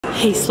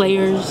Hey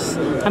Slayers,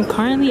 I'm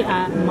currently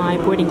at my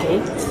boarding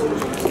gate.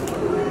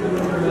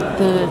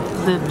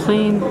 The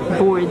plane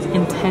boards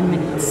in 10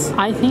 minutes.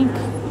 I think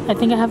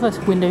I have a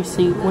window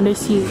seat. Window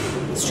seat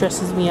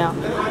stresses me out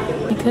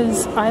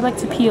because I like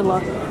to pee a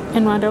lot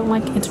and I don't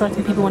like interacting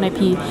with people when I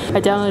pee. I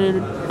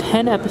downloaded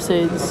 10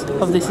 episodes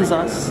of This Is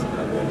Us,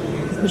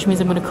 which means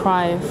I'm gonna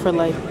cry for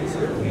like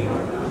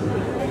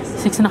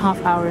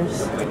 6.5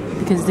 hours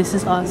because This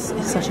Is Us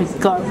is such a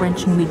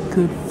gut-wrenchingly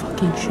good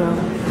fucking show.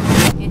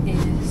 It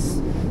is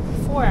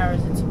 4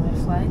 hours into my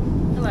flight,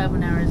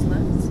 11 hours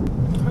left.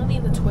 Currently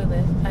in the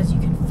toilet, as you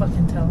can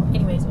fucking tell.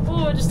 Anyways,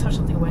 oh, I just touched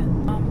something wet.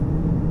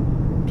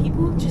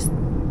 People just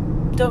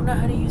don't know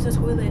how to use a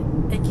toilet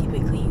and keep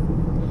it clean.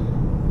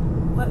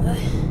 What?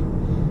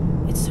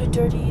 It's so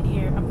dirty in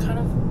here. I'm kind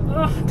of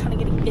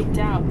getting icked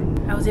out.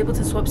 I was able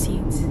to swap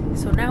seats,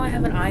 so now I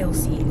have an aisle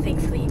seat,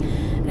 thankfully.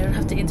 And I don't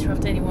have to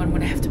interrupt anyone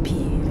when I have to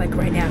pee, like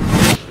right now.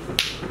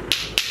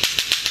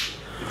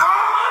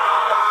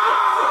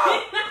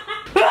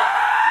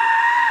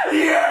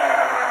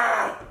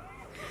 Yeah!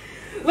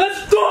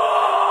 Let's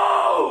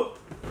go!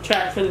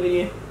 Try it for the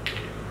video.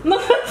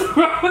 Nothing's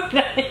wrong with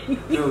that.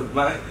 Dude,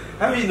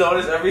 have you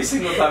noticed every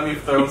single time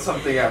you've thrown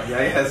something at me,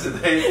 I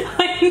hesitate?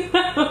 I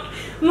know.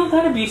 I'm not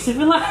that abusive,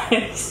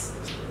 relax.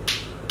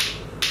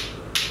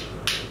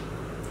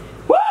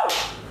 Woo!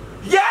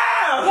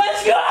 Yeah!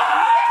 Let's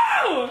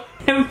go!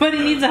 Everybody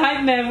needs a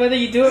hype man, whether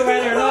you do it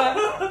right or not.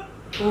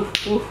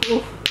 Oof, oof,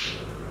 oof.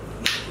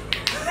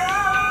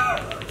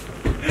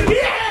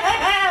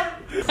 Yeah!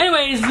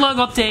 Anyways, vlog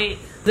update.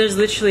 There's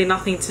literally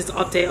nothing to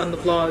update on the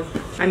vlog.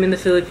 I'm in the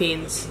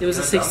Philippines. It was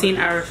a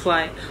 16-hour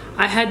flight.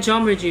 I had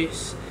Jamba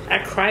Juice. I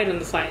cried on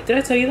the flight. Did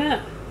I tell you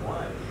that?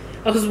 Why?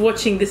 I was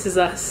watching This Is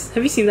Us.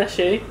 Have you seen that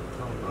show?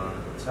 Oh no,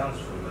 it sounds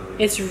familiar.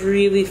 It's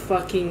really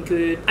fucking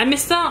good. I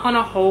missed out on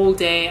a whole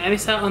day. I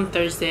missed out on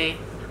Thursday.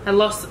 I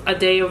lost a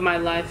day of my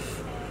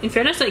life. In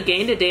fairness, I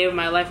gained a day of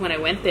my life when I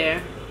went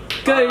there.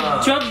 Go,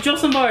 drop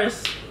some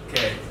bars.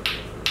 Okay.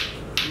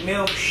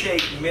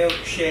 Milkshake,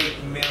 milkshake,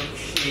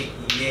 milkshake,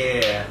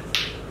 yeah.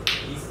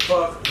 You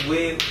fuck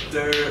with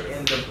her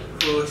in the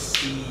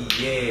pussy,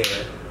 yeah.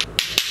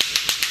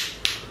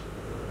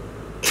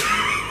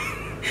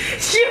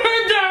 She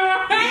heard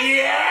that right?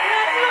 Yeah!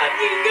 Let's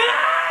fucking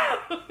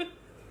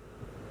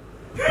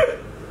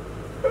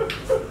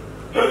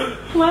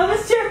go! What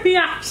was your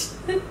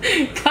reaction?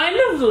 Kind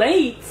of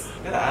late.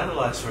 You gotta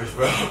analyze first,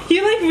 bro.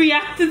 You like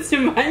reacted to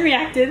mine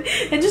reacted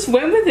and just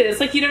went with it. It's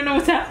like you don't know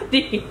what's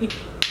happening.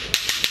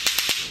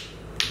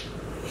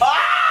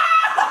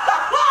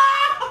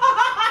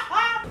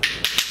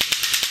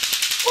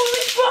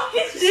 Holy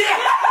fucking shit! Yeah!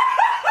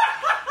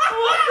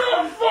 What the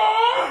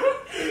fuck?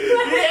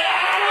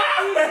 Yeah!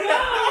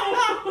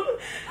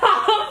 How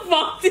the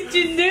fuck did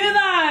you do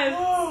that?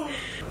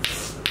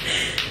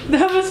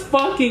 That was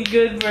fucking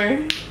good,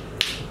 bro.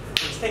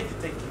 Thank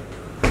you.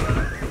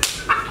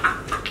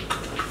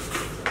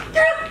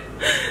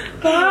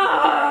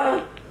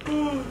 Ah!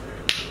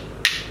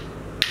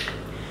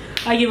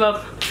 I give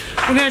up.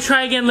 We're gonna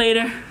try again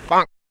later.